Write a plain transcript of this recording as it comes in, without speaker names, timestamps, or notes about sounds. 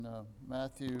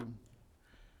Matthew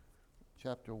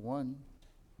chapter 1.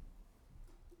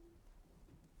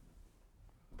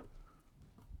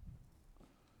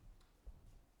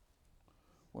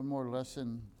 One more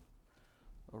lesson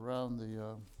around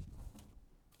the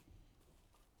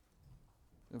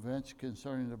events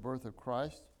concerning the birth of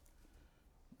Christ.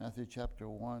 Matthew chapter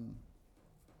 1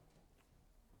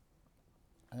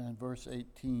 and verse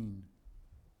 18.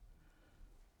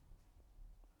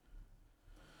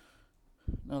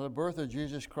 Now the birth of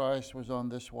Jesus Christ was on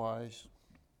this wise.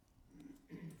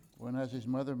 When as his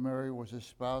mother Mary was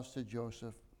espoused to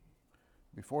Joseph,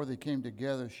 before they came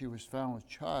together, she was found with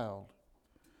child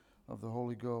of the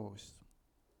Holy Ghost.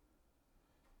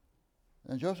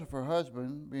 And Joseph, her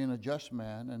husband, being a just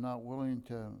man and not willing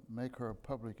to make her a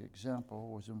public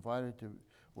example, was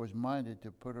minded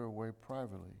to put her away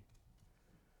privately.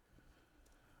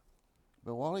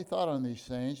 But while he thought on these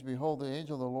things, behold, the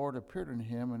angel of the Lord appeared unto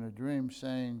him in a dream,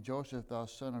 saying, Joseph, thou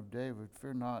son of David,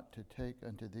 fear not to take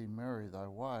unto thee Mary thy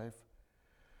wife,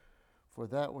 for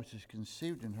that which is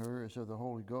conceived in her is of the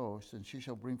Holy Ghost, and she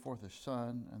shall bring forth a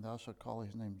son, and thou shalt call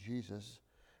his name Jesus,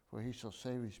 for he shall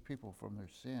save his people from their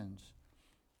sins.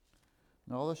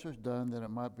 And all this was done that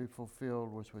it might be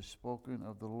fulfilled which was spoken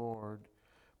of the Lord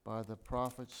by the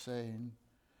prophet, saying,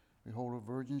 Behold, a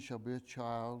virgin shall be a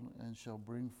child, and shall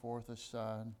bring forth a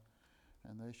son,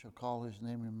 and they shall call his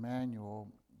name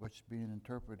Emmanuel, which being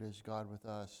interpreted is God with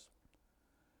us.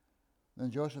 Then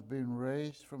Joseph, being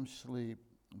raised from sleep,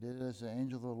 did as the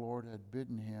angel of the Lord had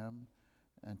bidden him,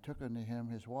 and took unto him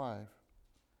his wife,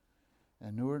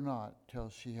 and knew her not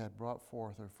till she had brought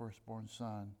forth her firstborn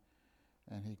son,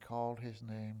 and he called his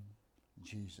name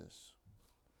Jesus.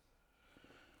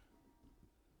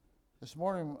 This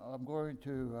morning I'm going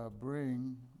to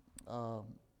bring a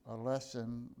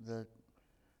lesson that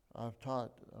I've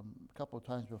taught a couple of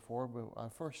times before, but I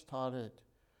first taught it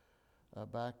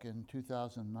back in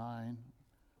 2009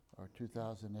 or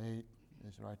 2008,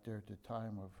 is right there at the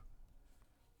time of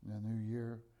the new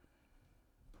year.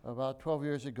 About 12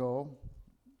 years ago,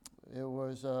 it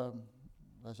was,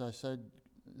 as I said,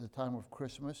 the time of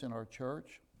Christmas in our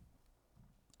church.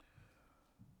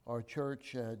 Our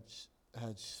church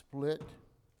had split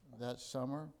that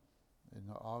summer in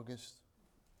August.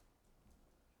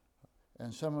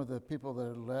 And some of the people that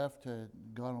had left had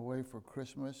gone away for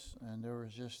Christmas, and there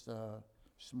was just a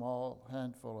small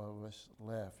handful of us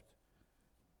left.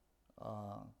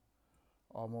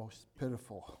 Almost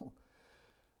pitiful,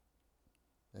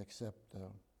 except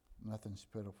nothing's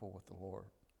pitiful with the Lord.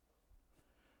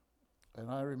 And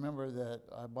I remember that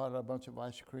I bought a bunch of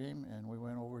ice cream, and we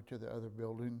went over to the other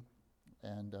building,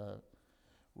 and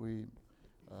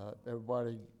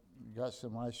everybody got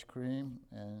some ice cream,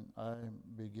 and I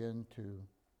began to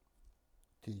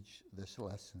teach this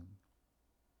lesson.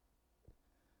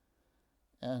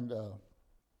 And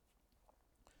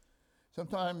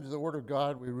sometimes the Word of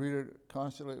God, we read it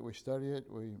constantly, we study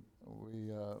it, we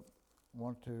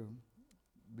want to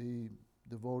be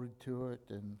devoted to it,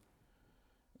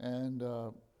 and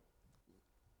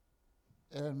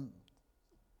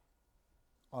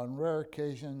on rare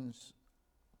occasions,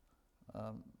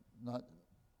 not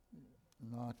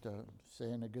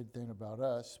saying a good thing about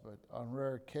us, but on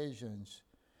rare occasions,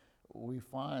 we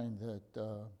find that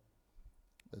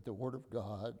the Word of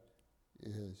God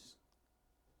is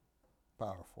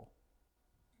powerful,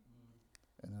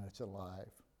 and that it's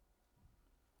alive,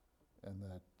 and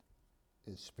that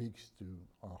it speaks to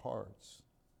our hearts.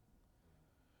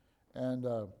 And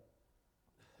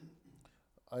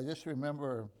I just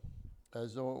remember,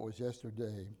 as though it was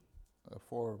yesterday,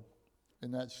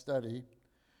 in that study,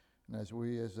 and as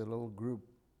we as a little group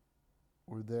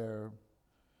were there,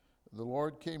 the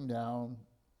Lord came down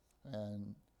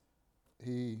and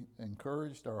he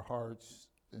encouraged our hearts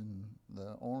in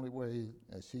the only way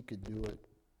as he could do it.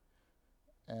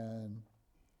 And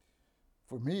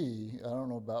for me, I don't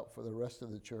know about for the rest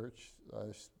of the church, I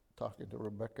was talking to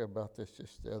Rebecca about this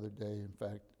just the other day. In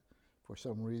fact, for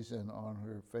some reason on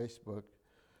her Facebook,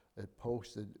 a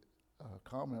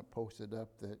comment posted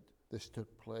up that this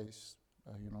took place,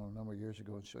 a number of years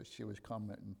ago, and so she was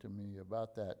commenting to me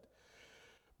about that.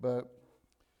 But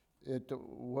it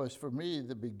was, for me,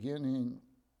 the beginning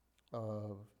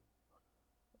of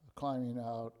climbing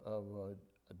out of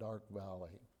a dark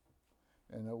valley.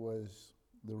 And it was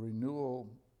the renewal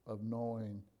of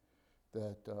knowing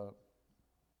that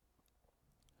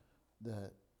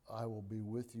that I will be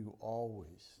with you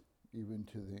always, even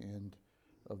to the end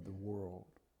of the world.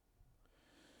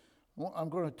 Well, I'm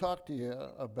going to talk to you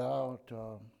about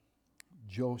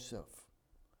Joseph.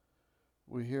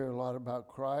 We hear a lot about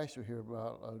Christ. We hear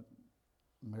about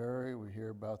Mary. We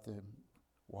hear about the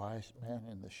wise men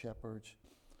and the shepherds.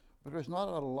 But there's not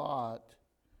a lot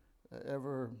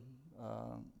ever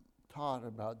taught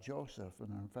about Joseph. And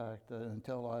in fact,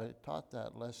 until I taught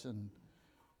that lesson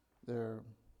there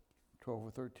 12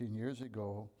 or 13 years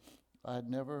ago, I had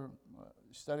never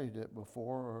studied it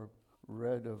before or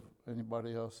read of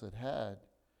anybody else that had.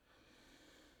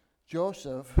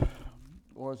 Joseph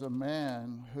was a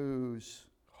man whose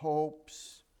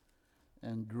hopes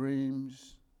and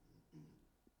dreams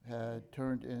had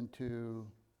turned into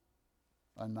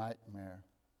a nightmare.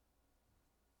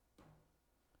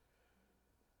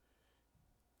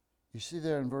 You see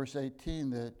there in verse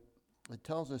 18 that it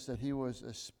tells us that he was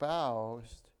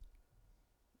espoused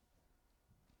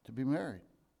to be married.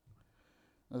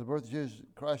 Now, the birth of Jesus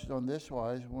Christ on this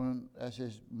wise, when as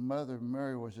his mother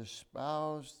Mary was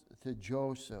espoused to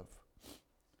Joseph.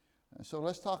 And so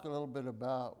let's talk a little bit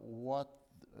about what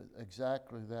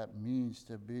exactly that means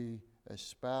to be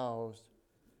espoused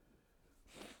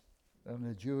in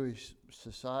the Jewish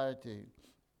society.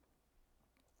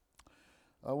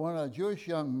 When a Jewish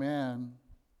young man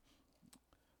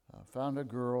found a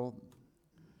girl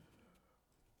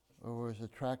or was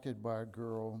attracted by a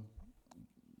girl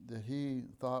that he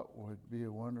thought would be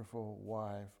a wonderful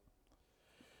wife,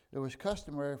 it was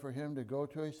customary for him to go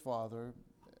to his father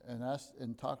and ask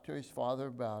and talk to his father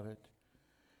about it,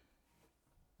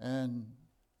 and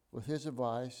with his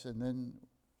advice, and then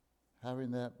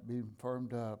having that be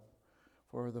firmed up,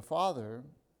 for the father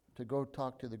to go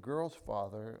talk to the girl's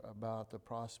father about the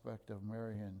prospect of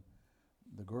marrying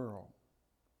the girl.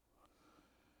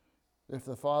 If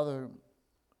the father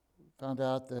found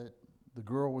out that the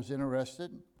girl was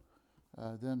interested,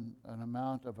 then an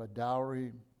amount of a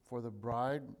dowry for the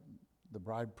bride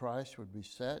price would be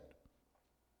set.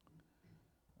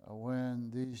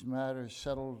 When these matters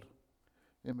settled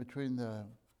in between the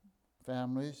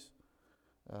families,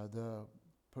 the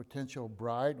potential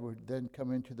bride would then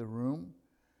come into the room,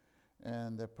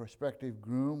 and the prospective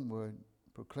groom would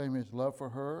proclaim his love for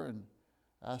her and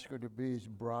ask her to be his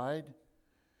bride.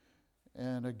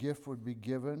 And a gift would be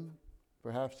given,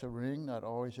 perhaps a ring, not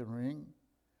always a ring.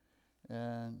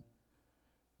 And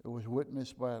it was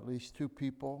witnessed by at least two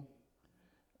people.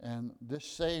 And this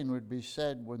saying would be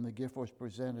said when the gift was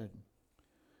presented: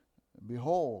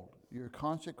 "Behold, you're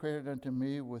consecrated unto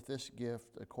me with this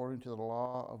gift according to the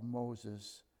law of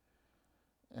Moses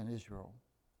and Israel."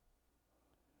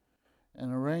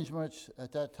 And arrangements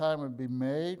at that time would be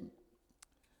made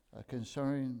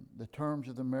concerning the terms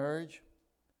of the marriage,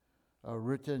 a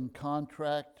written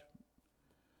contract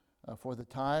for the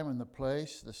time and the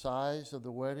place, the size of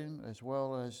the wedding, as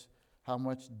well as how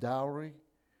much dowry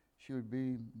she would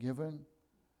be given,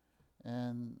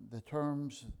 and the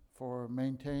terms for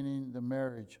maintaining the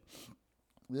marriage.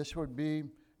 This would be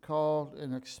called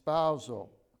an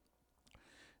espousal.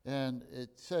 And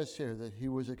it says here that he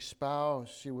was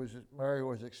espoused, Mary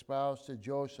was espoused to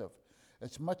Joseph.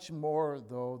 It's much more,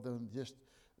 though, than just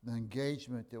the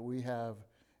engagement that we have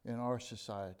in our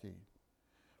society.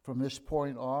 From this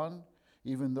point on,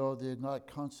 even though they had not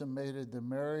consummated the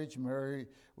marriage, Mary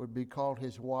would be called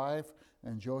his wife,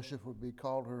 and Joseph would be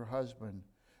called her husband,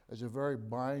 as a very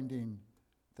binding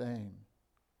thing.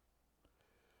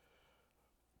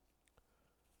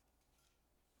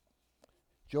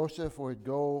 Joseph would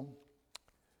go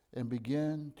and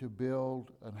begin to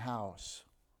build a house.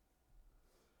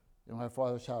 In my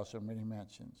father's house are many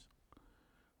mansions.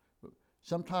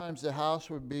 Sometimes the house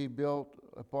would be built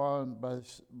upon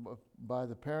by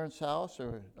the parents' house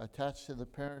or attached to the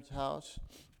parents' house.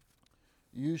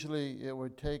 Usually it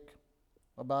would take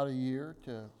about a year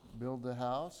to build the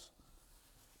house.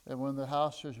 And when the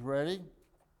house was ready,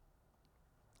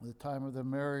 the time of the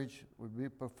marriage would be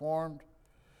performed.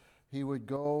 He would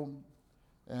go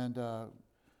and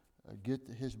get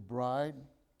his bride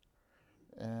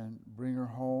and bring her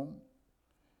home,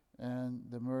 and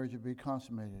the marriage would be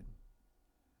consummated.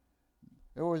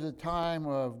 It was a time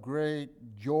of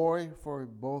great joy for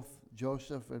both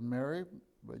Joseph and Mary,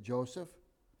 but Joseph,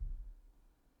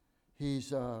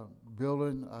 he's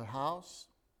building a house.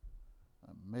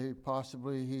 Maybe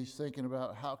possibly he's thinking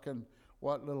about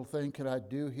what little thing could I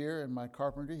do here in my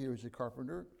carpentry? He was a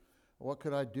carpenter. What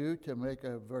could I do to make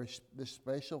this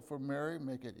spatial for Mary,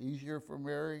 make it easier for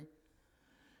Mary?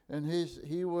 And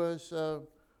he was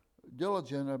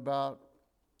diligent about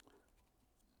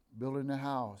building a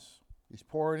house. He's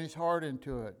pouring his heart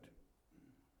into it.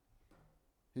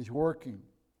 He's working.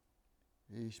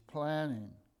 He's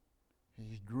planning.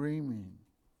 He's dreaming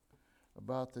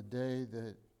about the day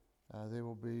that they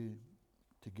will be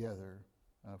together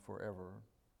forever.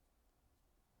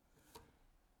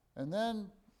 And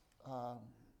then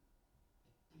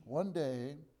one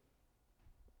day,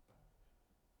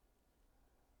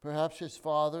 perhaps his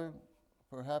father,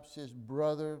 perhaps his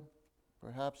brother,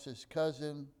 perhaps his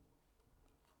cousin,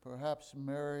 perhaps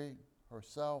Mary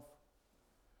herself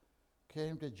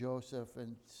came to Joseph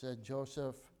and said,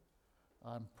 Joseph,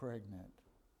 I'm pregnant.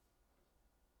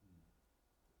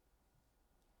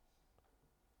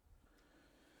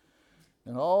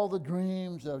 And all the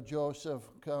dreams of Joseph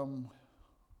come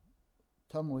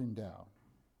tumbling down.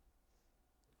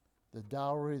 The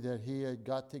dowry that he had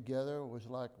got together was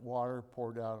like water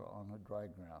poured out on a dry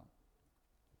ground.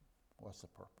 What's the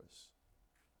purpose?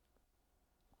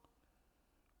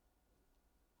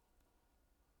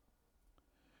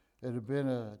 It had been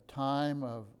a time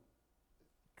of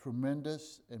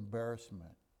tremendous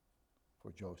embarrassment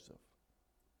for Joseph.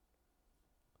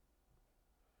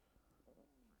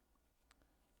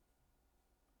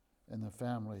 And the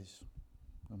families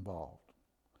involved.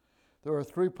 There are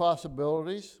three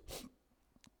possibilities.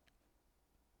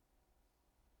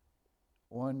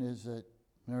 One is that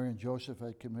Mary and Joseph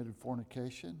had committed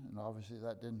fornication, and obviously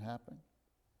that didn't happen.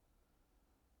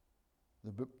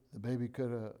 The baby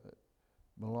could have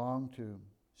belonged to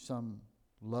some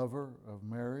lover of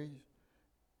Mary's.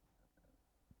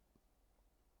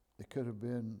 It could have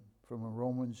been from a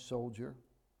Roman soldier.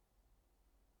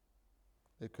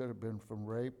 It could have been from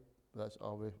rape. That's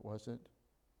all it wasn't.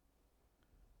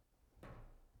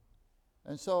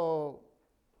 And so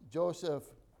Joseph,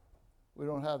 we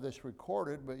don't have this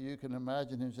recorded, but you can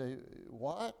imagine him say,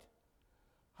 what?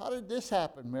 How did this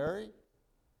happen, Mary?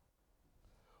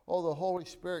 Oh, the Holy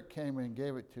Spirit came and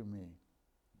gave it to me.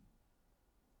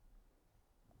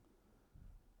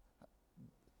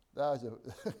 That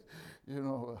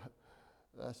was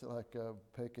that's like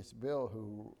Pecos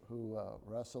Bill who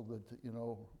wrestled the,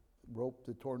 roped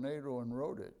the tornado and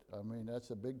rode it. I mean,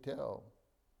 that's a big tell.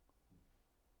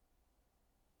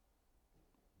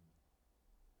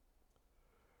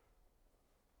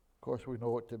 Of course, we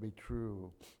know it to be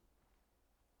true.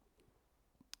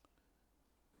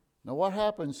 Now, what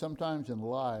happens sometimes in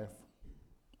life,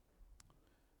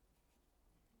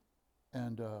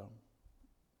 and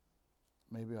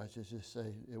maybe I should just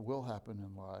say it will happen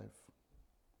in life,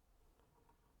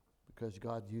 because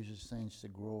God uses things to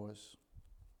grow us.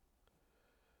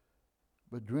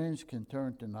 But dreams can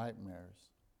turn to nightmares.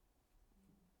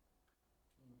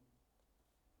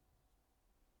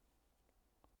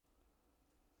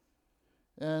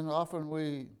 And often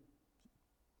we're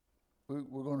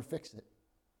going to fix it.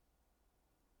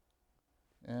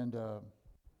 And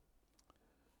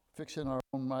fixing our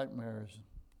own nightmares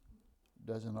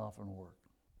doesn't often work.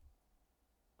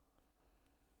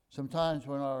 Sometimes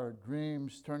when our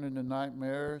dreams turn into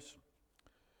nightmares,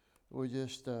 we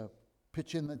just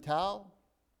pitch in the towel,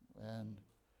 and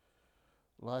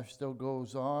life still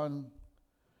goes on,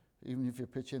 even if you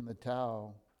pitch in the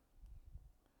towel.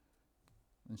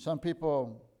 And some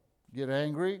people get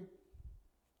angry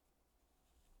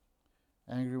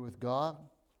with God,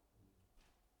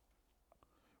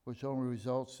 which only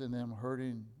results in them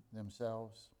hurting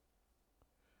themselves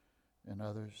and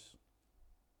others.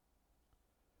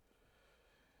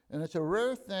 And it's a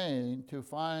rare thing to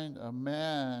find a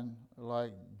man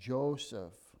like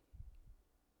Joseph,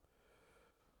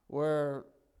 where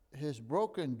his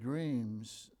broken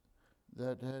dreams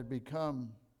that had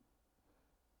become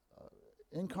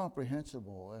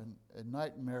incomprehensible and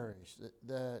nightmarish,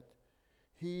 that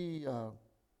he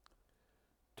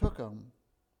took them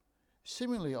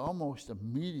seemingly almost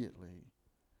immediately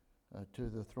to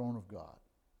the throne of God.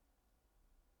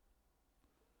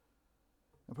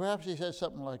 And perhaps he said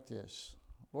something like this: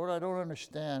 Lord, I don't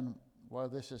understand why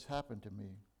this has happened to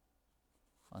me.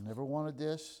 I never wanted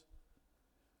this,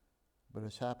 but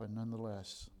it's happened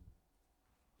nonetheless.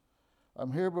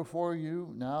 I'm here before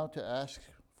you now to ask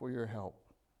for your help.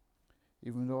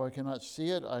 Even though I cannot see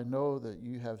it, I know that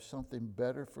you have something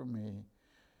better for me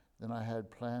than I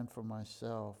had planned for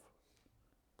myself.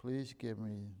 Please give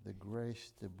me the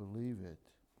grace to believe it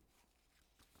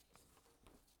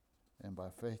and by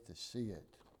faith to see it.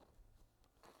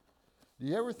 Do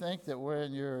you ever think that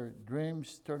when your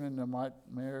dreams turn into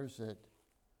nightmares that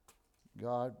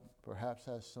God perhaps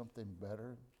has something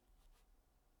better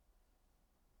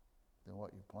than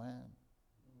what you planned?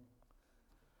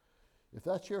 If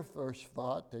that's your first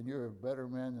thought, then you're a better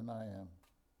man than I am.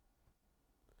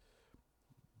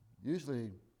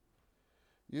 Usually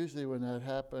when that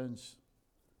happens,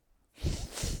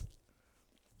 excuse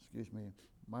me,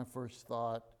 my first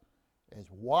thought is,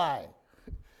 why?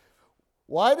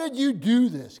 Why did you do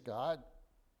this, God?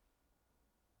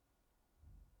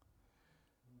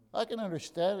 I can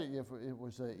understand it if it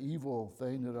was an evil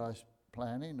thing that I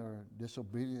planning or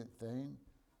disobedient thing.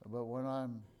 But when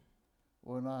I'm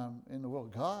in the will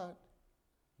of God,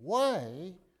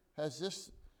 why has this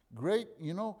great,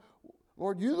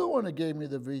 Lord, you're the one that gave me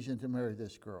the vision to marry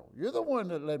this girl. You're the one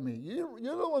that led me.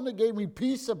 You're the one that gave me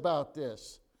peace about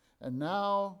this. And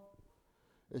now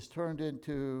it's turned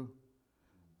into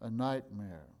a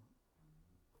nightmare.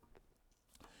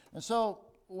 And so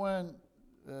when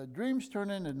dreams turn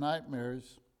into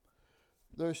nightmares,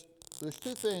 there's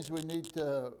two things we need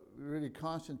to really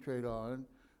concentrate on.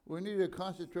 We need to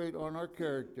concentrate on our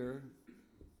character,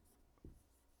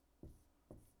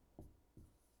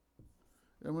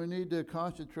 and we need to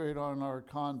concentrate on our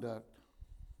conduct.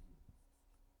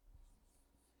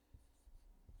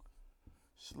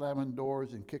 Slamming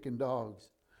doors and kicking dogs.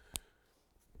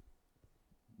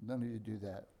 None of you do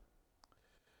that.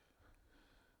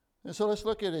 And so let's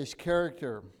look at his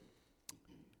character.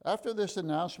 After this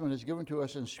announcement is given to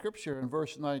us in Scripture in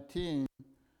verse 19,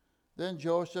 then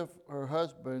Joseph, her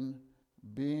husband,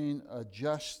 being a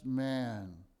just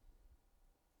man.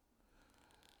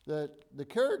 That the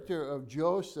character of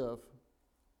Joseph,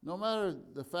 no matter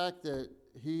the fact that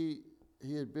he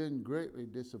had been greatly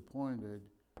disappointed,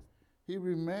 he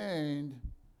remained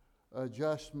a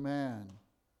just man.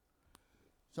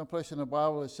 Someplace in the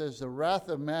Bible it says, the wrath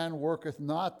of man worketh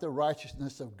not the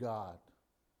righteousness of God.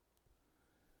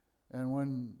 And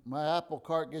when my apple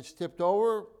cart gets tipped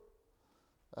over,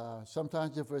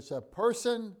 sometimes if it's a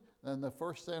person, then the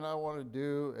first thing I want to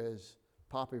do is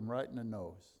pop him right in the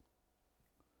nose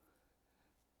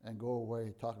and go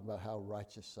away talking about how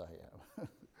righteous I am.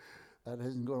 That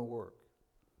isn't going to work.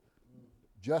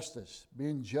 Justice,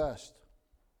 being just.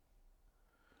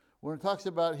 When it talks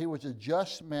about he was a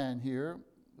just man here,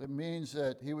 it means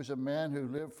that he was a man who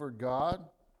lived for God.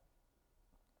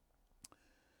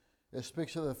 It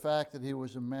speaks of the fact that he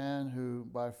was a man who,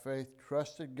 by faith,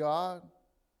 trusted God.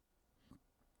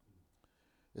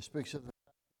 It speaks of the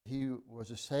fact that he was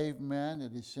a saved man,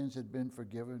 that his sins had been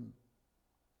forgiven.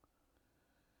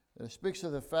 It speaks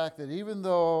of the fact that even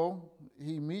though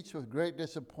he meets with great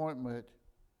disappointment,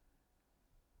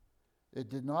 it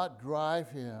did not drive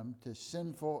him to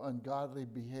sinful, ungodly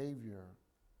behavior.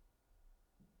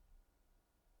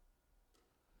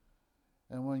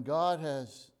 And when God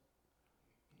has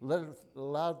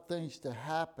allowed things to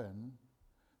happen,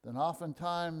 then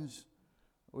oftentimes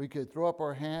we could throw up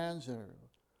our hands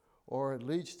or it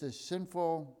leads to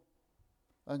sinful,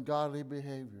 ungodly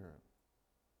behavior.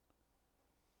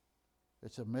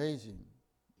 It's amazing.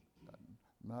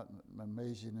 Not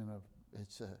amazing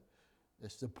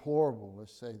it's deplorable,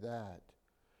 let's say that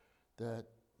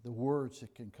the words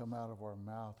that can come out of our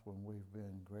mouth when we've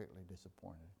been greatly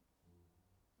disappointed.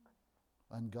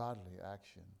 Ungodly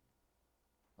action,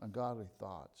 ungodly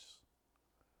thoughts.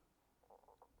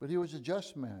 But he was a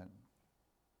just man.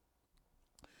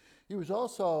 He was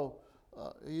also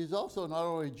not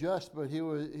only just, but he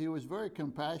was very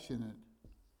compassionate.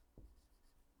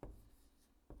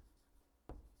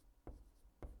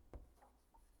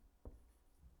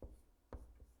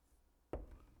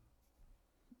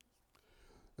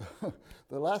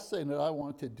 The last thing that I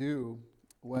want to do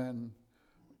when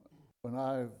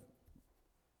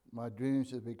my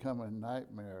dreams have become a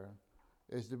nightmare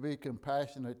is to be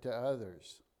compassionate to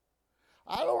others.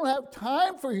 I don't have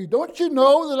time for you. Don't you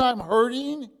know that I'm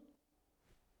hurting?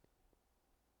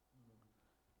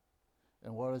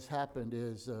 And what has happened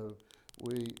is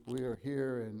we are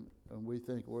here and we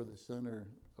think we're the center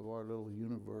of our little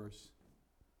universe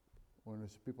when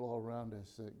there's people all around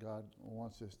us that God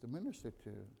wants us to minister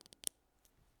to.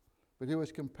 But he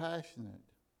was compassionate.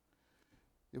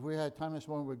 If we had time this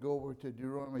morning, we'd go over to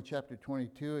Deuteronomy chapter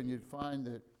 22, and you'd find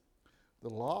that the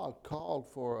law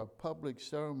called for a public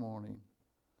ceremony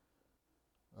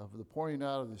of the pouring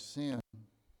out of the sin,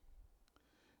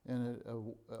 and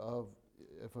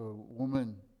if a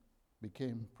woman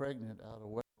became pregnant out of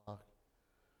wedlock,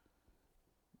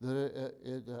 that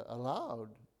it allowed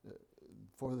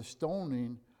for the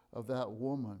stoning of that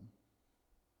woman.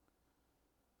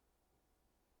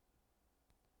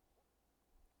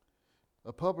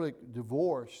 A public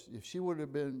divorce, if she would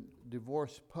have been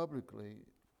divorced publicly,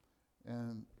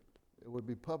 and it would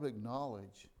be public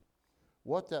knowledge,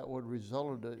 what that would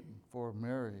result in for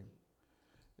Mary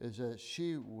is that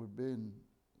she would have been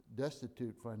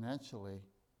destitute financially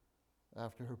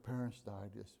after her parents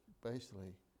died, just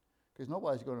basically. Because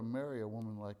nobody's going to marry a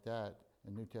woman like that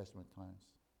in New Testament times.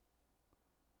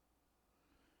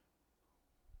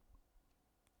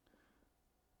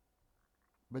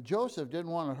 But Joseph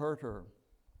didn't want to hurt her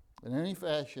in any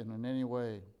fashion, in any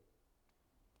way.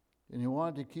 And he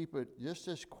wanted to keep it just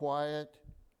as quiet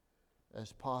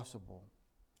as possible.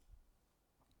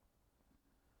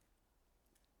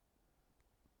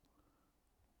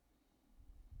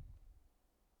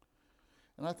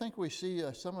 And I think we see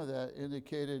some of that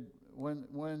indicated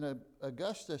when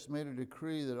Augustus made a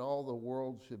decree that all the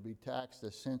world should be taxed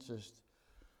as census,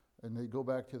 and they go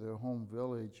back to their home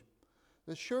village,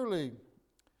 that surely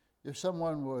if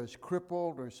someone was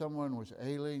crippled or someone was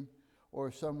ailing or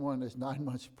if someone is 9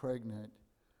 months pregnant,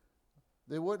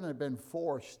 they wouldn't have been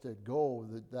forced to go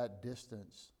that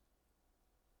distance.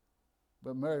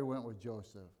 But Mary went with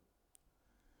Joseph.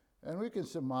 And we can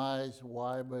surmise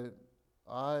why, but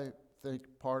I think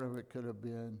part of it could have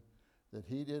been that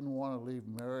he didn't want to leave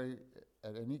Mary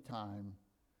at any time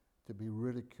to be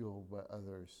ridiculed by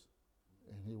others,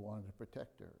 and he wanted to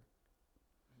protect her.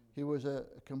 He was a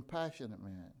compassionate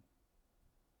man.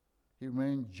 He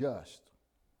remained just.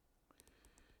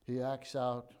 He acts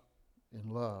out in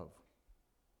love.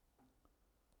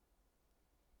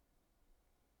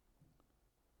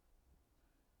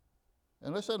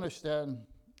 And let's understand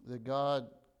that God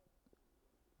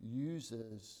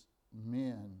uses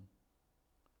men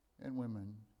and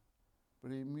women, but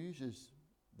he uses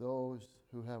those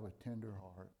who have a tender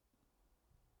heart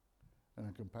and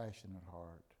a compassionate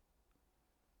heart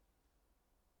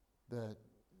that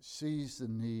sees the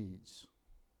needs.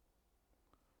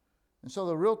 And so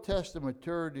the real test of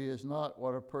maturity is not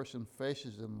what a person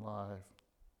faces in life,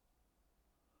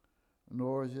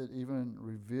 nor is it even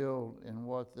revealed in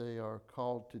what they are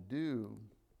called to do.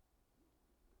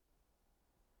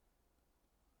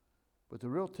 But the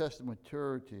real test of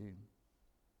maturity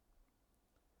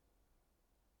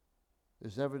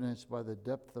is evidenced by the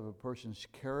depth of a person's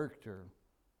character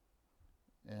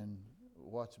and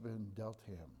what's been dealt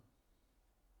him,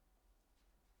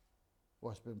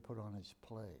 what's been put on his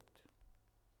plate.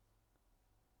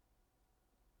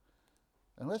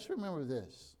 And let's remember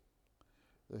this.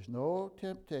 There's no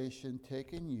temptation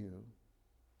taken you,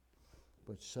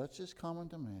 but such is common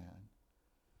to man.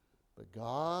 But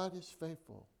God is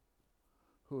faithful,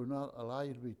 who will not allow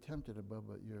you to be tempted above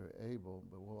what you're able,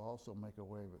 but will also make a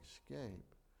way of escape.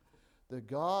 That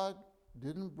God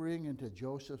didn't bring into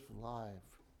Joseph's life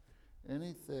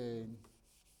anything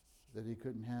that he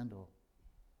couldn't handle.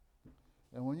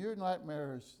 And when your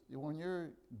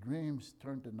dreams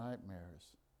turn to nightmares,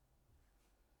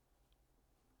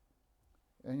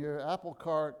 and your apple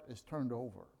cart is turned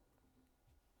over,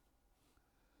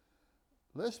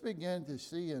 let's begin to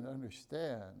see and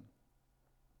understand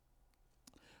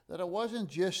that it wasn't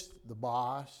just the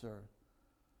boss or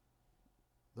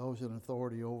those in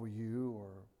authority over you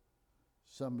or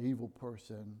some evil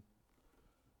person,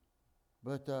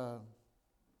 but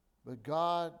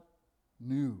God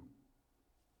knew.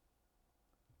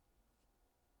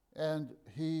 And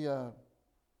he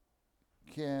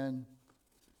can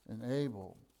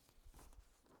enable.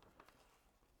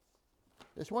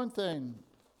 It's one thing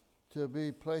to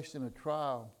be placed in a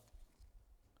trial,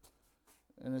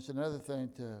 and it's another thing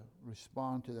to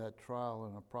respond to that trial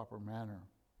in a proper manner.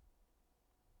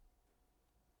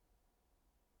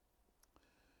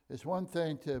 It's one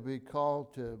thing to be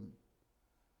called to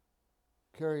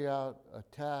carry out a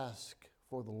task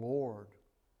for the Lord,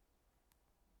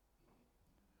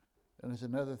 and it's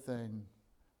another thing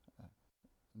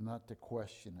not to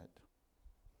question it.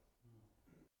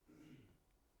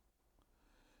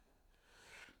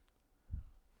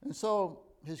 And so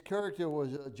his character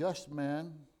was a just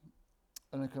man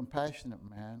and a compassionate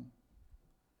man.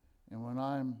 And when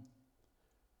I'm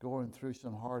going through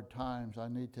some hard times, I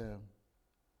need to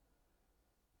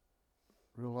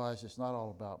realize it's not all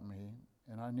about me.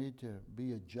 And I need to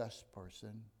be a just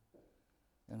person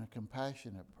and a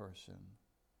compassionate person.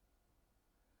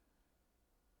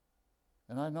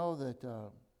 And I know that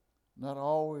not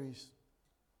always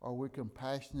are we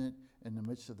compassionate in the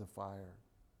midst of the fire.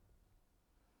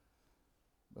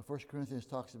 But 1 Corinthians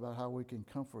talks about how we can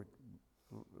comfort.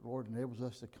 The Lord enables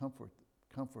us to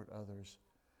comfort others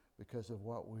because of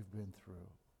what we've been through.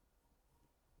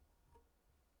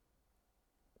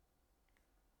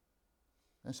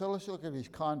 And so let's look at his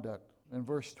conduct in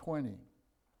verse 20.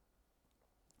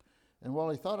 And while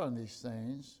he thought on these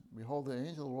things, behold, the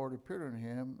angel of the Lord appeared unto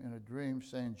him in a dream,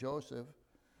 saying, Joseph,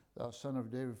 thou son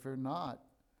of David, fear not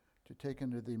to take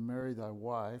unto thee Mary thy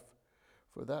wife,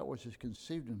 for that which is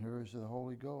conceived in her is of the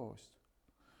Holy Ghost.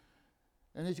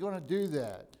 And he's going to do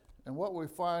that. And what we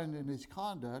find in his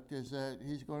conduct is that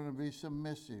he's going to be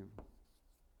submissive.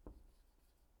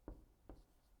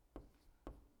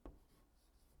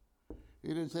 He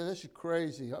didn't say, this is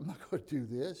crazy. I'm not going to do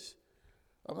this.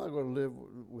 I'm not going to live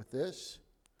with this.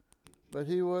 But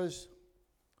he was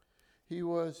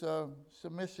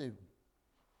submissive.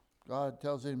 God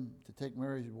tells him to take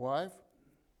Mary's wife.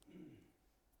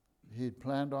 He'd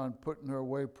planned on putting her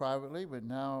away privately, but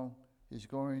now he's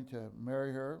going to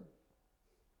marry her.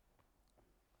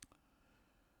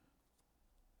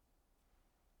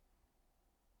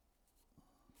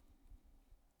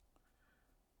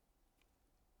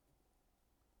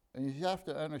 And you have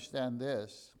to understand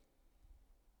this.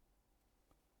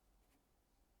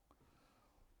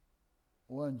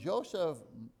 When Joseph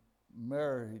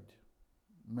married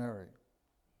Mary,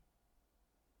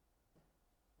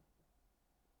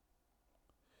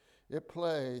 it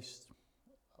placed,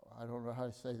 I don't know how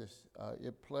to say this,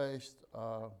 it placed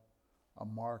a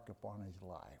mark upon his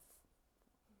life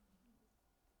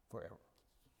forever.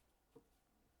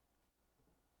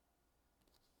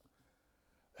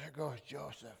 There goes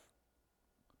Joseph.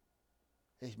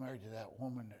 He's married to that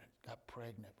woman that got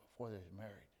pregnant before they was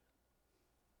married.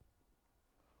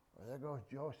 Or there goes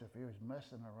Joseph. He was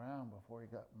messing around before he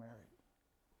got married.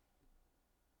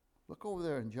 Look over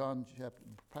there in John chapter,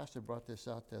 Pastor brought this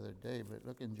out the other day, but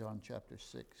look in John chapter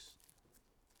 6.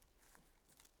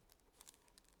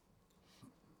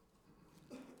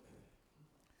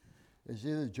 Is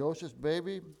either Joseph's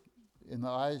baby in the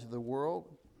eyes of the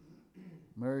world,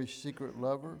 Mary's secret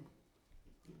lover,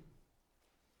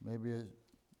 maybe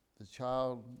the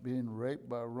child being raped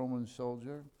by a Roman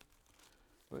soldier.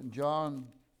 But in John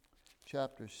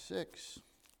chapter 6,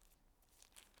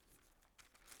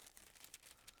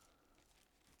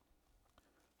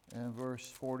 and verse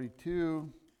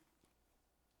 42,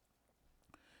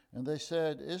 and they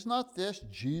said, "Is not this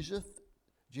Jesus,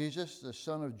 the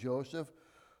son of Joseph,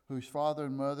 whose father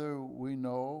and mother we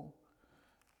know?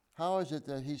 How is it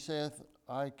that he saith,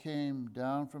 I came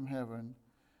down from heaven?"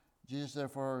 Jesus,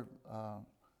 therefore,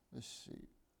 let's see.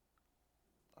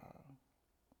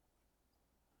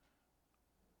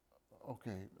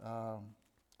 Okay.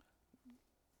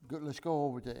 Good. Let's go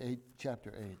over to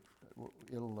chapter 8.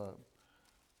 It'll.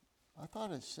 I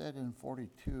thought it said in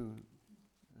 42,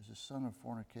 there's a son of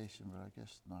fornication, but I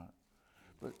guess not.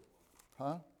 But,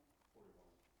 huh?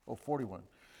 41. Oh, 41.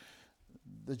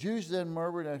 The Jews then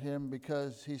murmured at him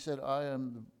because he said, I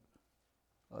am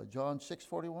John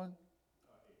 6:41?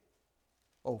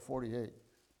 48.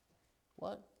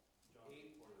 What? John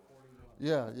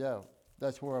 8:41. Yeah,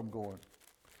 that's where I'm going.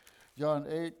 John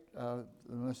 8,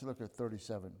 let's look at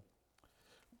 37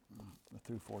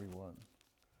 through 41.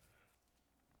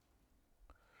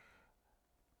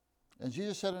 And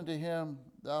Jesus said unto him,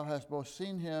 Thou hast both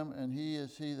seen him, and he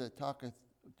is he that talketh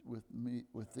with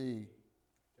thee.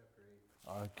 Chapter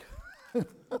 8.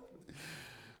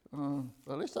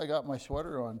 At least I got my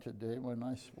sweater on today, my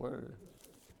nice sweater.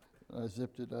 I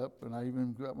zipped it up, and I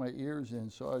even got my ears in,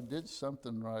 so I did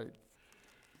something right.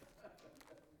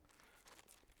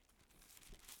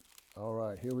 All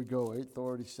right, here we go,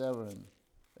 8:37.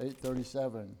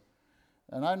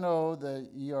 And I know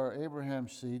that ye are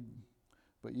Abraham's seed,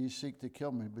 but ye seek to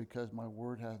kill me, because my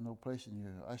word hath no place in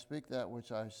you. I speak that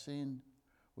which I have seen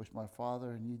with my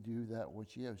father, and ye do that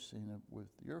which ye have seen with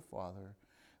your father.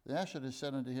 The answer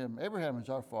said unto him, Abraham is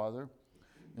our father.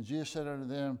 And Jesus said unto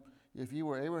them, If ye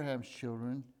were Abraham's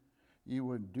children, ye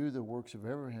would do the works of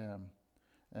Abraham.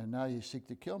 And now ye seek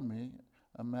to kill me,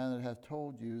 a man that hath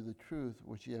told you the truth,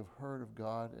 which ye have heard of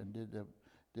God, and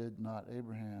did not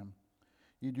Abraham.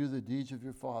 Ye do the deeds of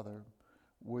your father.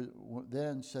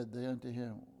 Then said they unto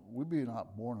him, We be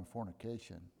not born of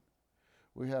fornication.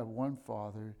 We have one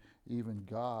Father, even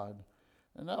God.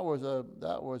 And that was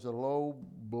a low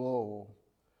blow.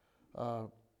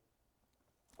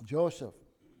 Joseph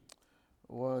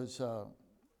was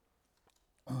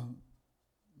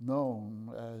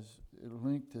known as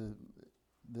linked to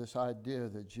this idea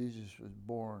that Jesus was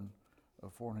born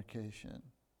of fornication.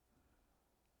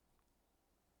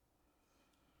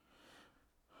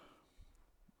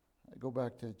 I go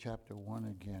back to chapter 1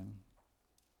 again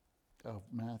of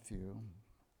Matthew.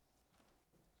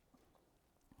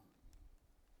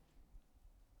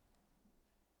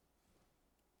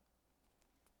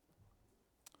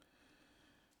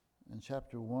 In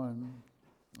chapter 1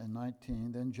 and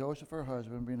 19, then Joseph, her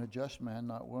husband, being a just man,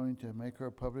 not willing to make her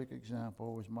a public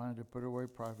example, was minded to put her away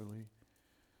privately.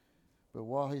 But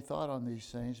while he thought on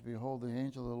these things, behold, the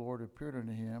angel of the Lord appeared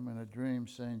unto him in a dream,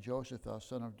 saying, Joseph, thou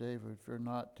son of David, fear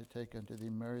not to take unto thee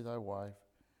Mary thy wife,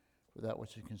 for that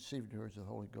which is conceived in her is the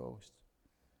Holy Ghost.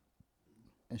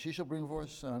 And she shall bring forth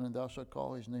a son, and thou shalt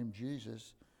call his name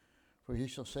Jesus, for he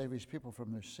shall save his people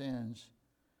from their sins.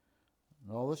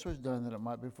 And all this was done that it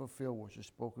might be fulfilled which is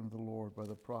spoken of the Lord by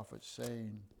the prophet,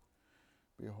 saying,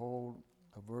 Behold,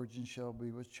 a virgin shall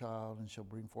be with child, and shall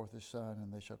bring forth a son,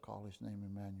 and they shall call his name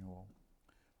Emmanuel,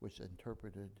 which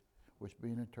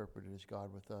being interpreted is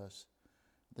God with us.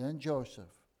 Then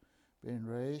Joseph, being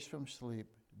raised from sleep,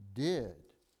 did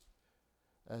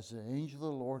as the angel of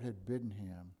the Lord had bidden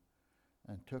him,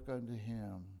 and took unto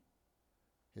him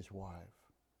his wife.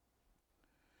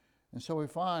 And so we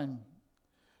find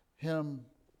him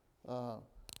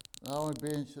not only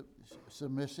being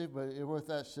submissive, but with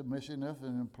that submissiveness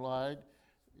and implied,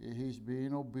 he's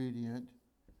being obedient,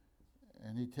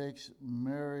 and he takes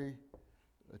Mary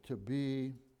to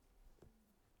be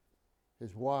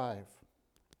his wife.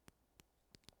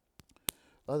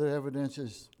 Other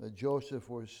evidences that Joseph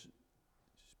was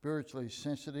spiritually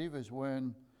sensitive is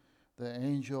when the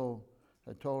angel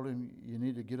had told him, you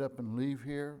need to get up and leave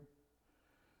here.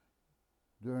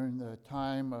 During the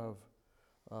time of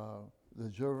the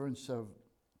observance of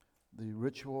the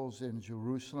rituals in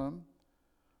Jerusalem,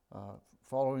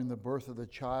 following the birth of the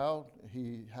child,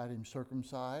 he had him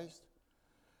circumcised.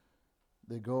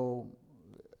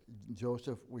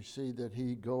 Joseph, we see that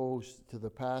he goes to the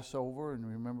Passover, and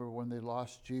remember when they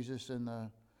lost Jesus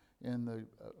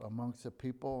amongst the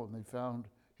people, and they found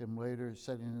him later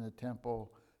sitting in the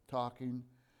temple talking.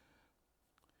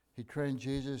 He trained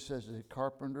Jesus as a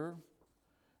carpenter,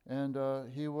 and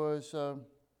he was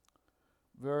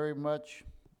very much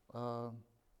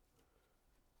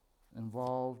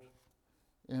involved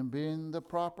in being the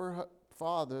proper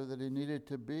father that he needed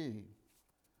to be.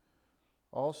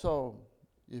 Also,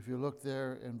 if you look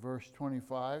there in verse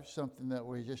 25, something that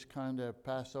we just kind of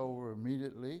pass over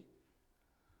immediately,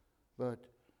 but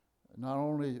not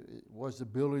only was the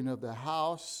building of the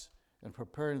house and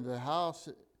preparing the house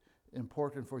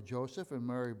important for Joseph and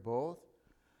Mary both,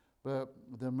 but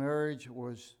the marriage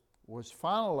was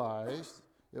finalized.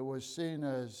 It was seen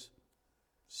as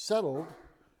settled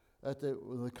at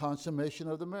the consummation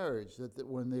of the marriage, that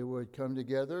when they would come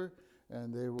together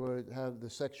and they would have the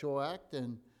sexual act,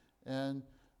 and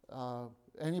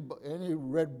any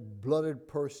red-blooded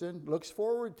person looks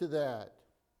forward to that.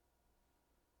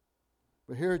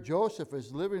 But here Joseph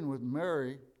is living with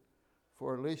Mary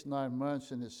for at least 9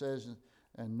 months, and it says,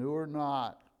 and knew her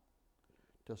not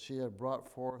till she had brought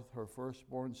forth her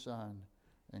firstborn son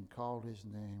and called his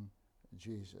name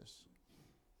Jesus.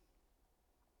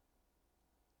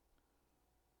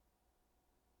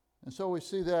 And so we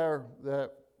see there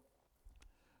that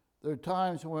there are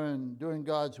times when doing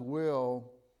God's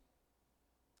will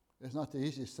is not the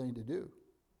easiest thing to do.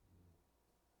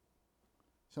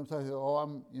 Sometimes,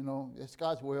 it's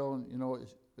God's will, and,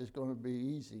 it's going to be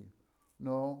easy.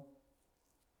 No.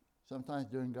 Sometimes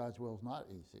doing God's will is not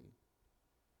easy.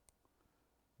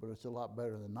 But it's a lot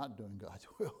better than not doing God's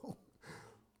will.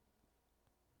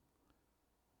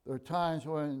 There are times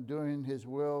when doing his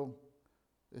will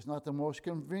is not the most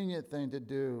convenient thing to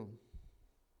do.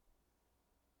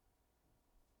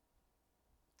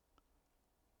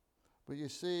 But you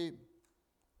see,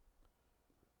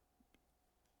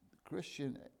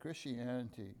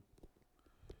 Christianity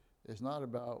is not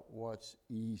about what's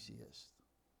easiest.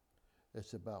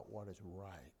 It's about what is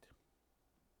right.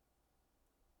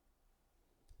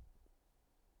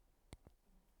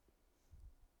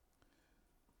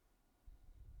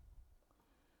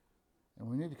 And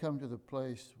we need to come to the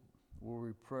place where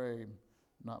we pray,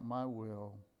 not my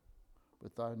will,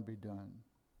 but thine be done.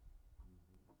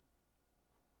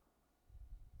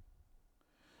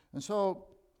 And so,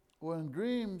 when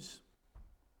dreams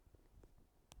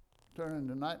turn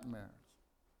into nightmares,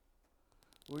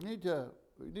 we need to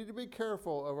be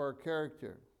careful of our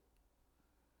character.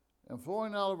 And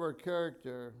flowing out of our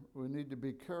character, we need to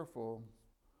be careful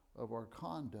of our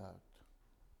conduct.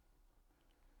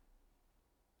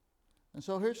 And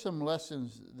so here's some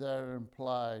lessons that are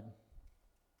implied.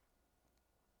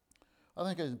 I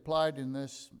think it's implied in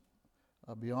this,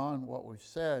 beyond what we've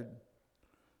said,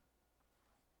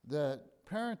 that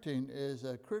parenting is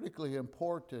a critically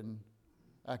important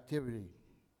activity.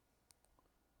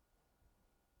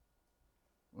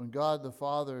 When God the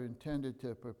Father intended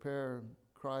to prepare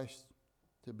Christ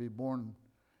to be born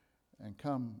and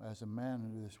come as a man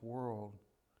into this world,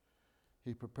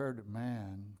 he prepared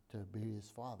man to be his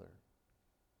father.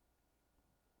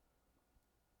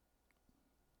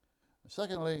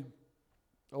 Secondly,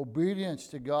 obedience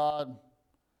to God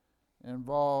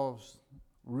involves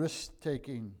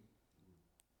risk-taking.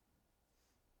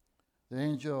 The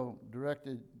angel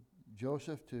directed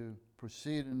Joseph to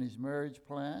proceed in his marriage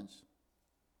plans.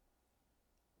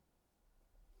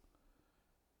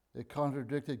 It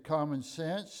contradicted common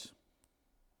sense.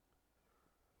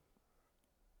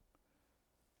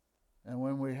 And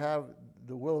when we have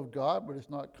the will of God, but it's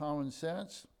not common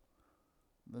sense,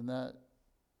 then that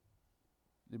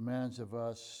demands of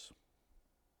us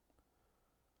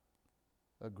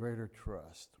a greater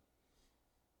trust.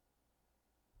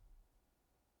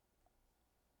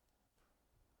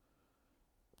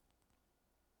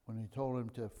 When he told him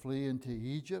to flee into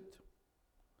Egypt,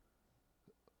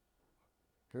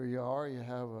 here you are, you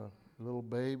have a little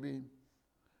baby,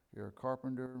 you're a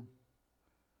carpenter,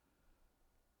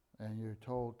 and you're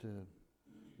told to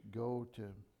go to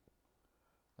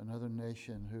another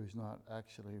nation who's not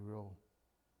actually real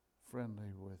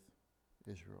friendly with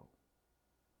Israel.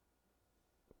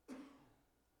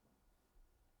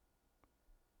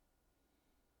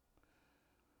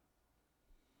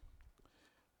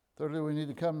 Thirdly, we need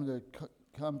to come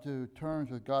to terms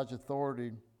with God's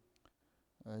authority.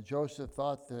 Joseph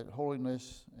thought that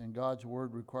holiness and God's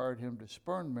word required him to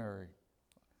spurn Mary.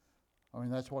 I mean,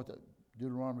 that's what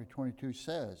Deuteronomy 22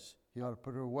 says. He ought to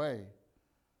put her away.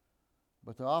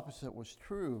 But the opposite was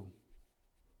true.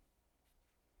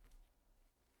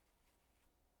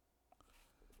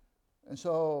 And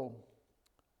so,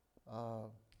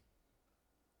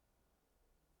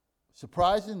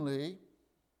 surprisingly,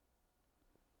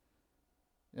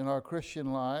 in our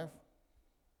Christian life,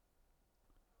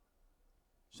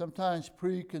 sometimes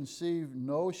preconceived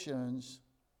notions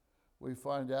we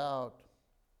find out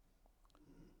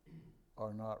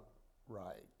are not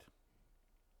right.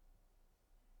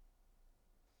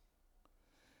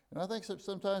 And I think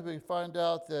sometimes we find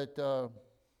out that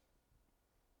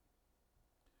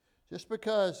just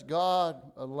because God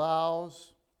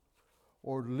allows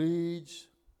or leads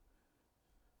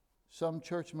some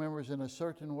church members in a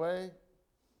certain way,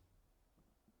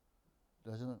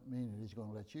 doesn't mean that he's going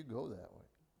to let you go that way.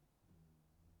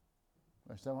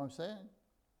 Understand what I'm saying?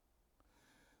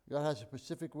 God has a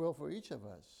specific will for each of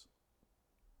us.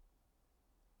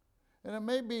 And it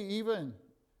may be even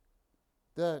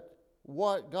that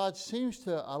what God seems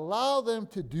to allow them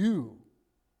to do,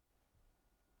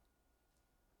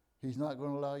 he's not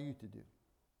going to allow you to do.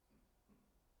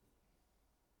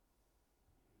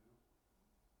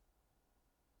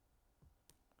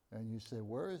 And you say,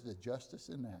 where is the justice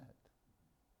in that?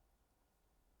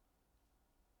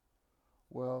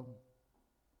 Well,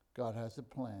 God has a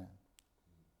plan.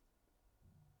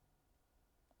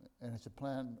 And it's a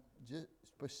plan just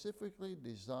specifically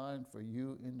designed for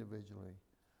you individually.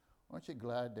 Aren't you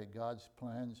glad that God's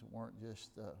plans weren't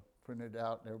just printed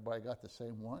out and everybody got the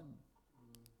same one?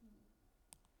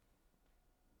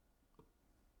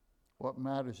 What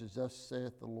matters is thus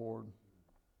saith the Lord.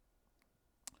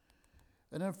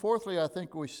 And then fourthly, I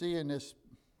think we see in this,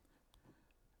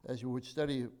 as you would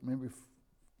study maybe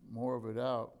more of it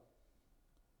out,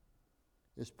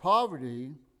 is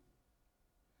poverty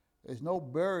is no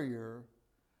barrier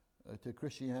to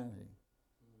Christianity.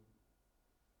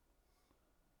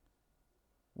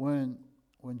 When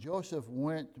Joseph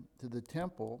went to the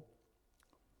temple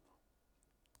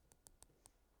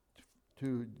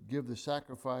to give the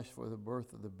sacrifice for the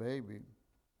birth of the baby,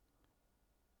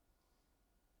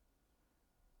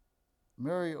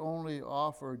 Mary only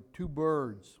offered 2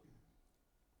 birds.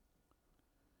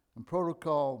 And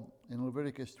protocol in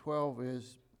Leviticus 12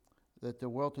 is that the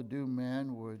well-to-do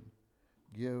man would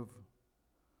give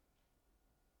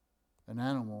an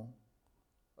animal,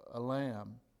 a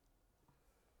lamb,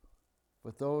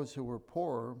 but those who were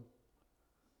poor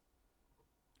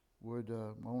would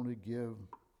only give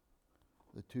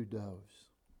the 2 doves.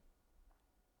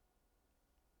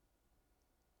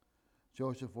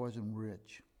 Joseph wasn't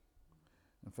rich.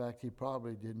 In fact, he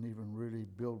probably didn't even really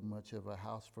build much of a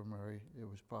house for Mary. It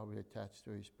was probably attached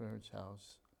to his parents'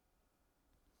 house.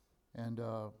 And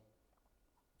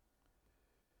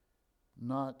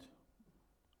not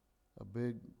a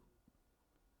big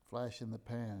flash in the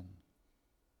pan.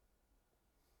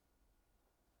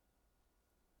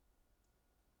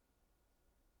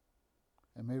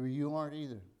 And maybe you aren't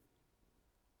either.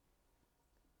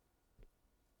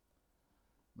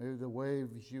 Maybe the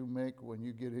waves you make when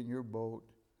you get in your boat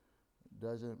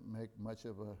doesn't make much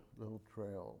of a little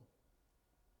trail.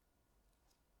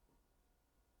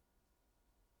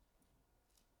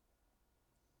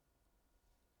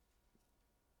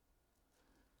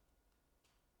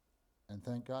 And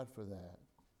thank God for that,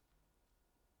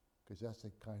 because that's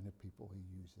the kind of people he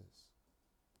uses.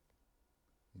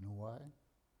 You know why?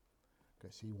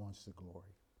 Because he wants the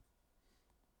glory.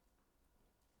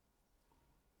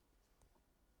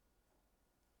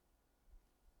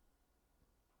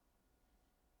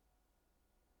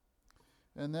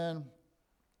 And then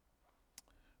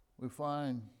we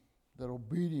find that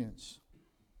obedience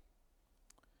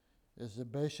is the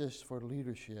basis for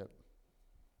leadership.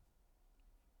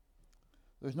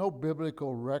 There's no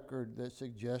biblical record that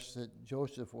suggests that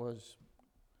Joseph was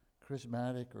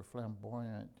charismatic or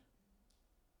flamboyant.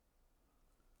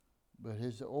 But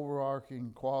his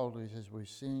overarching qualities, as we've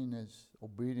seen, is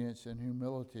obedience and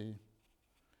humility.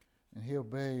 And he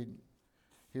obeyed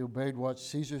what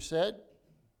Caesar said.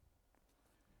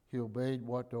 He obeyed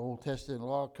what the Old Testament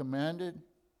law commanded.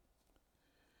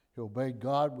 He obeyed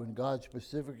God when God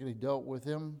specifically dealt with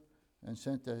him and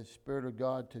sent the Spirit of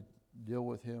God to deal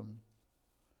with him.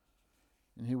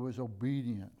 And he was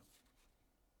obedient.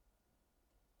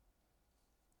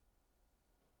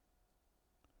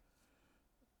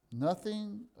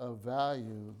 Nothing of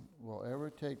value will ever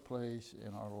take place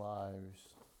in our lives.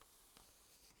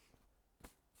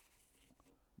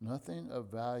 Nothing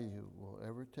of value will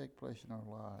ever take place in our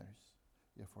lives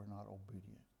if we're not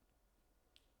obedient.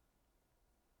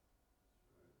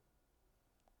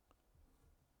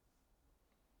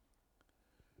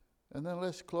 And then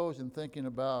let's close in thinking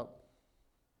about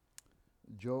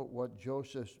what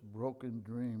Joseph's broken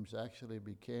dreams actually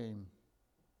became.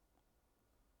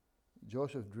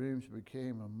 Joseph's dreams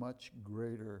became a much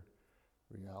greater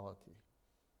reality.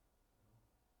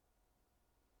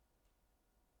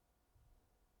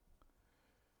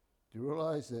 Do you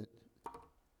realize that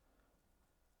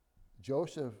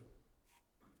Joseph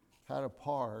had a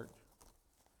part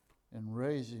in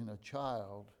raising a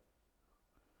child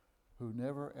who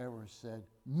never ever said,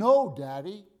 "No,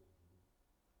 Daddy"?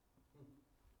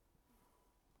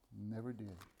 Never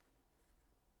did.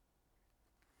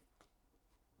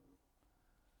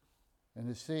 And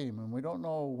it seemed, and we don't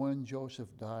know when Joseph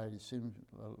died, it seems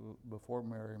before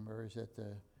Mary. Mary's at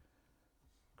the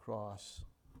cross,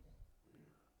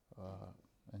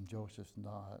 and Joseph's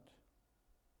not.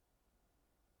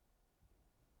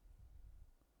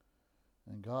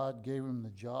 And God gave him the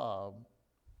job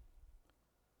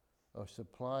of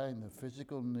supplying the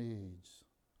physical needs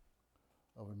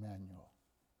of Emmanuel.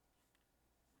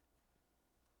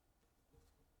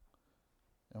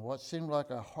 And what seemed like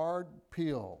a hard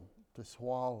pill to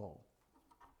swallow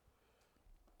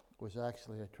was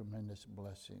actually a tremendous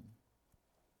blessing.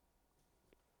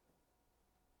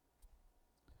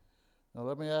 Now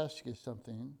let me ask you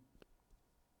something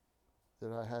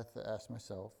that I have to ask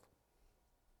myself.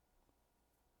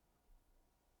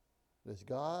 Does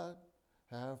God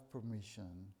have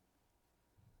permission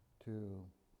to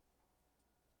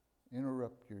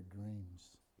interrupt your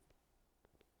dreams?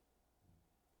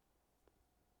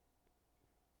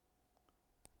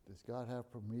 Does God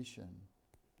have permission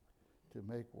to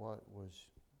make what was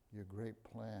your great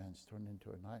plans turn into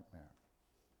a nightmare?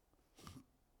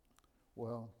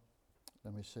 Well,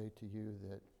 let me say to you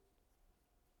that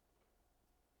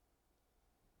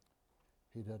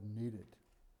he doesn't need it.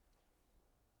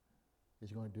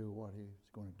 He's going to do what he's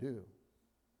going to do.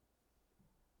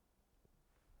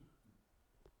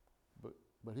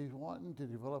 But he's wanting to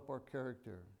develop our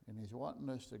character, and he's wanting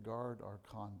us to guard our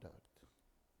conduct.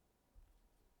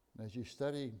 And as you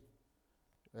study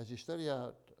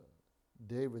out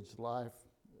David's life,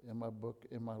 in my book,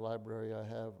 in my library, I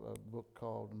have a book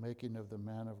called Making of the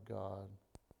Man of God.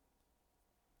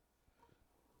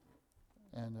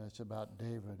 And it's about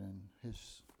David and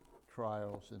his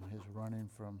trials and his running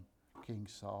from King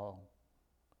Saul.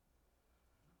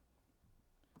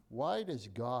 Why does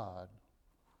God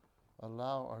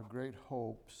allow our great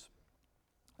hopes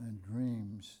and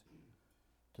dreams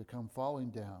to come falling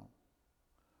down?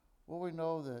 Well, we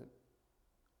know that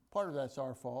part of that's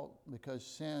our fault because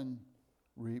sin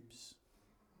reaps.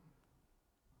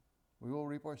 We will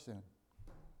reap our sin.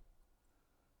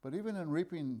 But even in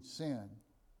reaping sin,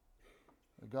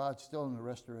 God's still in the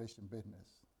restoration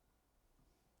business.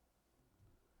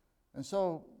 And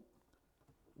so,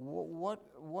 what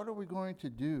are we going to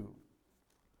do?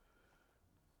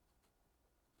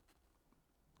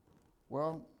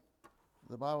 Well,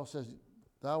 the Bible says,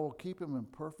 "Thou will keep him in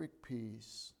perfect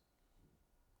peace.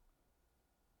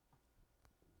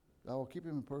 Thou will keep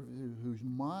him in perfect peace, whose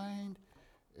mind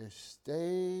is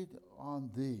stayed on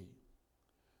thee."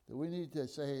 That we need to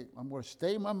say, I'm going to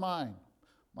stay my mind.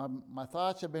 My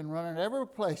thoughts have been running every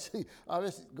place. I'm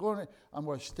going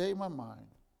to stay my mind.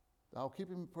 Thou will keep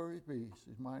him in perfect peace,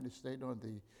 his mind is stayed on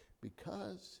thee,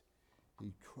 because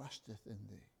he trusteth in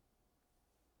thee.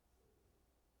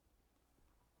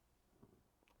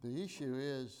 The issue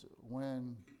is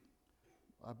when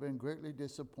I've been greatly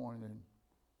disappointed,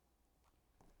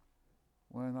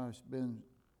 when I've been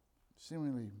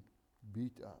seemingly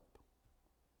beat up.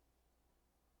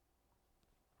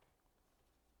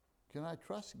 Can I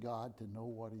trust God to know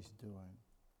what he's doing?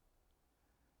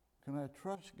 Can I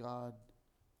trust God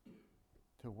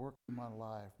to work in my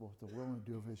life, both the will and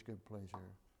do of his good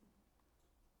pleasure?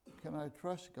 Can I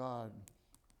trust God,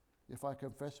 if I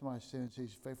confess my sins,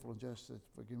 he's faithful and just to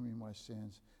forgive me my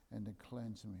sins and to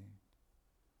cleanse me?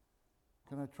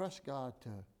 Can I trust God to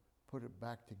put it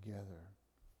back together?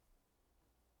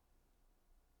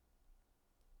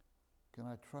 Can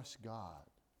I trust God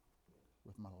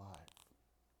with my life?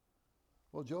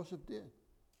 Well, Joseph did.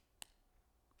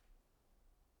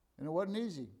 And it wasn't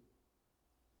easy.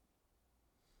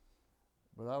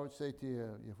 But I would say to you,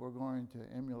 if we're going to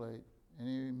emulate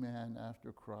any man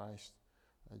after Christ,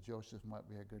 Joseph might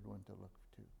be a good one to look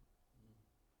to.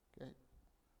 Okay?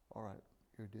 All right,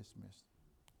 you're dismissed.